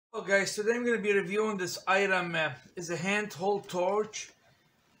Hello guys, today I'm going to be reviewing this item. It's a hand-hold torch.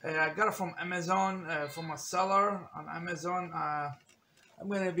 I got it from Amazon, from a seller on Amazon. I'm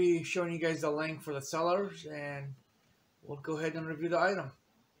going to be showing you guys the link for the sellers, and we'll go ahead and review the item.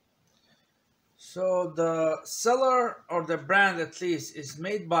 So the seller, or the brand at least, is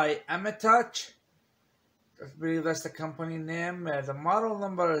made by MAPP. I believe that's the company name. The model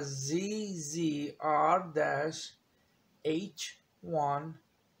number is ZR-H102.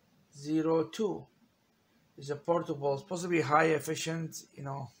 It's a portable, it's supposed to be high efficient,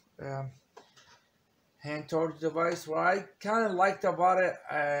 hand torch device. What I kind of liked about it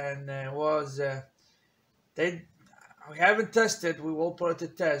and was we haven't tested. We will put it to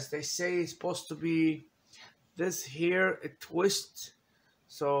test. They say it's supposed to be this here. It twists,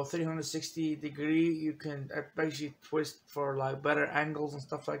 so 360 degree. You can basically twist for like better angles and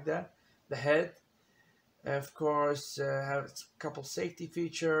stuff like that. The head, of course, has a couple safety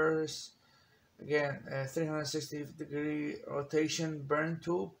features. Again, 360 degree rotation burn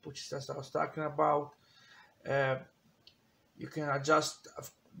tube, which is what I was talking about. You can adjust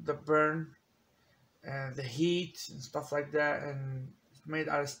the burn and the heat and stuff like that, and it's made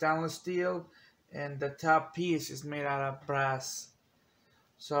out of stainless steel, and the top piece is made out of brass.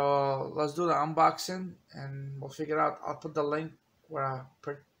 So let's do the unboxing and we'll figure out. I'll put the link where I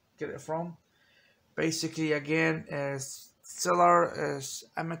get it from. Basically, again, is seller is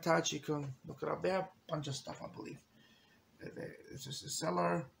MAPP. You can look it up. They have a bunch of stuff, I believe. It's just a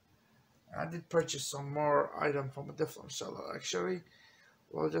seller. I did purchase some more items from a different seller, actually.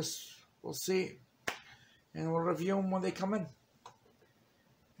 We'll see, and we'll review them when they come in.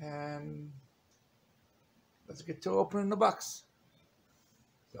 And let's get to opening the box.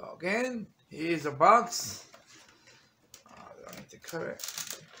 So again, here's the box. I need to cut it.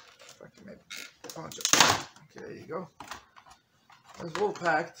 If I can maybe punch it. Okay, there you go. It's well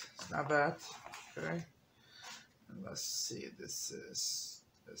packed. It's not bad. Okay. And let's see. This is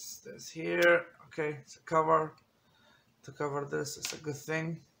this here. Okay, it's a cover. To cover this, it's a good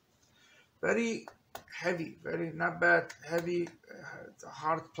thing. Very heavy. Very not bad. Heavy. It's a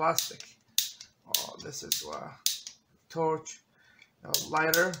hard plastic. Oh, this is a torch.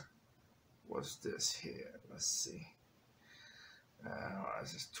 Lighter. What's this here? Let's see.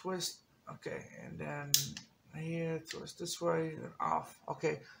 Let's just twist. Okay, and then here, twist this way, and off.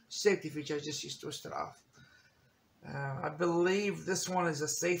 Okay, safety feature, I just used to twist it off. I believe this one is a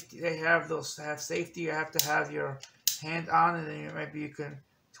safety. They have those to have safety. You have to have your hand on, and then maybe you can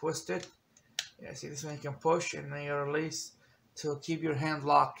twist it. Yeah, see, this one you can push, and then you release to keep your hand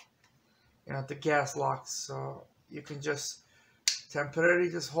locked. The gas locks. So you can just temporarily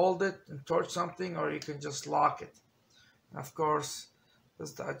just hold it and torch something, or you can just lock it. And of course,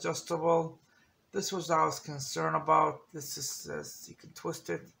 there's the adjustable. This was what I was concerned about. This is you can twist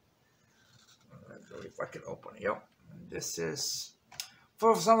it. If I can open it, yep. And this is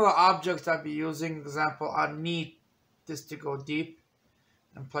for some of the objects I'll be using. Example, I need this to go deep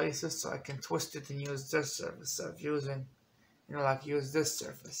in places, so I can twist it and use this surface instead of using, use this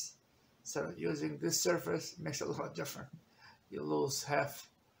surface. Instead of using this surface, it makes it a lot different. You lose half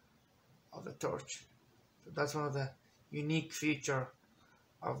of the torch. So that's one of the unique feature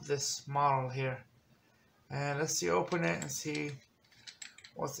of this model here. And let's see, open it and see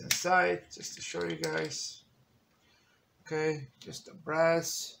what's inside, just to show you guys. Okay, just a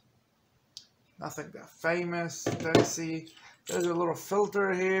brass, nothing that famous, fancy. There's a little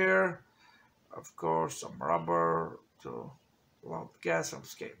filter here, of course, some rubber to allow gas from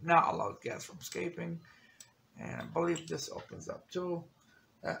escape, not allow gas from escaping. And I believe this opens up too.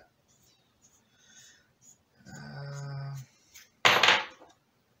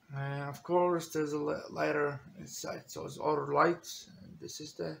 And of course, there's a lighter inside, so it's auto lights. And this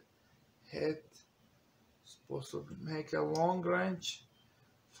is the head. It's supposed to make a long range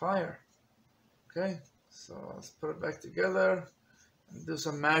fire. Okay, so let's put it back together and do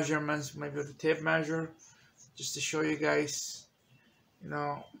some measurements, maybe with a tape measure, just to show you guys,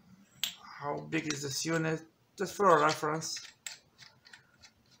 how big is this unit, just for a reference.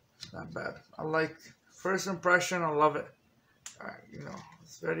 Not bad. I like first impression. I love it.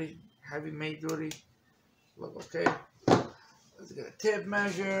 It's very heavy made duty. Look okay. Let's get a tape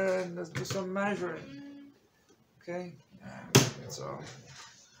measure and let's do some measuring. Okay. So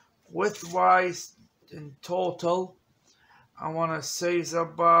width wise, in total, I want to say it's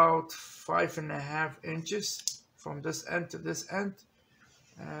about 5.5 inches from this end to this end.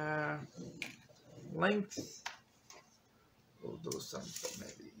 Length, we'll do something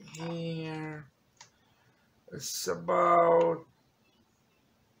maybe here. It's about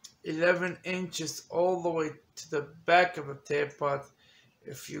 11 inches all the way to the back of the tape, but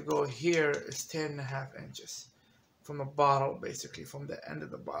If you go here, it's 10.5 inches from the bottle, basically from the end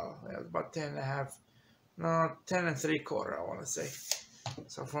of the bottle. Yeah, about 10.5, no, 10 3/4, I want to say.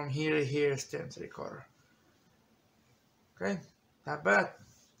 So from here to here is 10 3/4. Okay, not bad.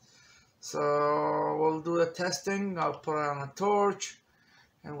 So we'll do the testing. I'll put it on a torch,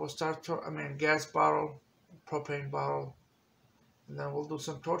 and we'll start. Gas bottle, propane bottle, and then we'll do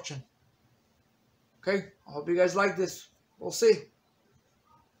some torching. Okay, I hope you guys like this. We'll see.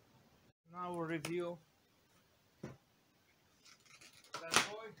 Now we'll review that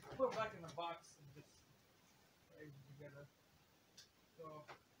boy. Put it back in the box and just put it together. So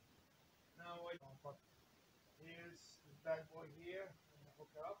now here's the bad boy here. I'm gonna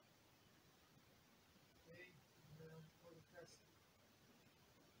hook it up. Okay, and then for the test,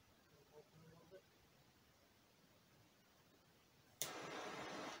 open it a little bit.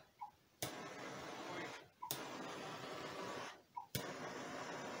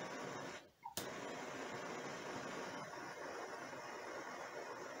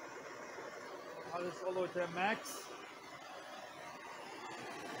 I'll just all the way to the max.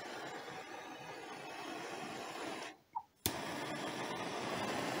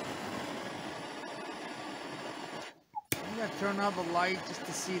 I'm gonna turn out the light just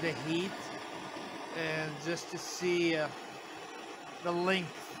to see the heat and just to see the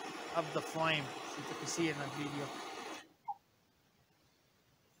length of the flame, so you can see it in the video.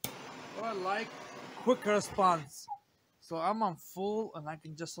 What I like, quicker response. So I'm on full and I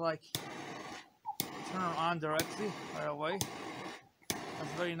can just like turn it on directly right away.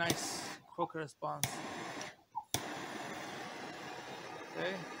 That's very nice, quicker response.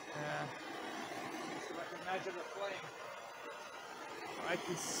 Okay, so I can measure the flame. I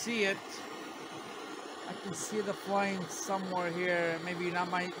can see it. I can see the flame somewhere here. Maybe you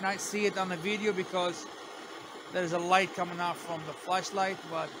might not see it on the video because there's a light coming out from the flashlight,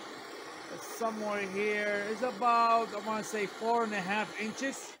 but it's somewhere here. It's about, I want to say 4.5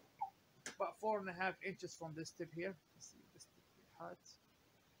 inches. About 4.5 inches from this tip here. Let's see if this tip get hot.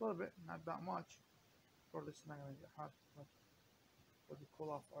 A little bit, not that much. Or this is not gonna get hot, but it'll be cool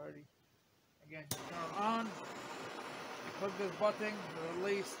off already. Again, turn it on. You click this button, the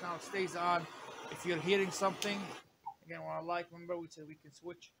release now stays on. If you're hearing something, again, what I like, remember we said we can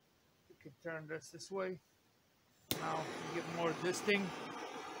switch. You can turn this way. Now you get more this thing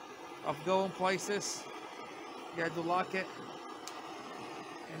of going places. You gotta lock it,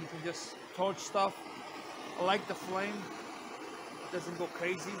 and you can just torch stuff. I like the flame. It doesn't go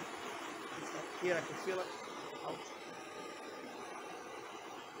crazy. It's like here, I can feel it. Ouch.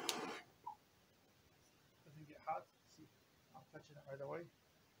 Doesn't get hot. See, I'm touching it right away.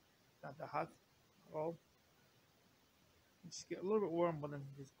 Not that hot at all. Just get a little bit warm, but then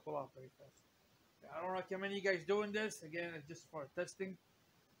just cool off very fast. Yeah, I don't recommend you guys doing this. Again, it's just for testing.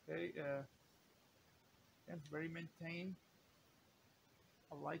 Okay, and very maintained.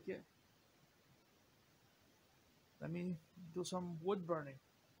 I like it. Let me do some wood burning.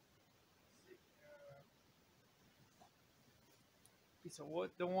 Piece of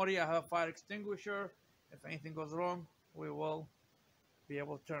wood. Don't worry, I have a fire extinguisher. If anything goes wrong, we will be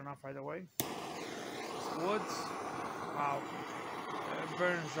able to turn it off right away. Woods. Wow. It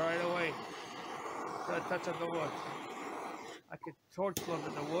burns right away. So I touch of the wood. I could torch a little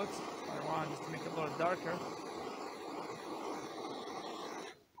bit of the woods if I want, just to make it a little darker.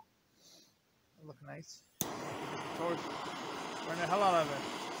 It'll look nice. Torch. Burn the hell out of it.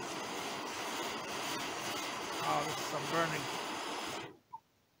 Oh, this is some burning.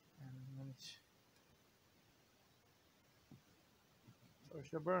 And let me torch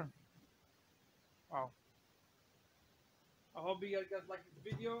the burn. Wow. I hope you guys like this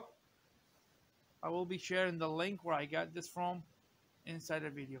video. I will be sharing the link where I got this from inside the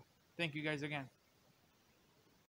video. Thank you guys again.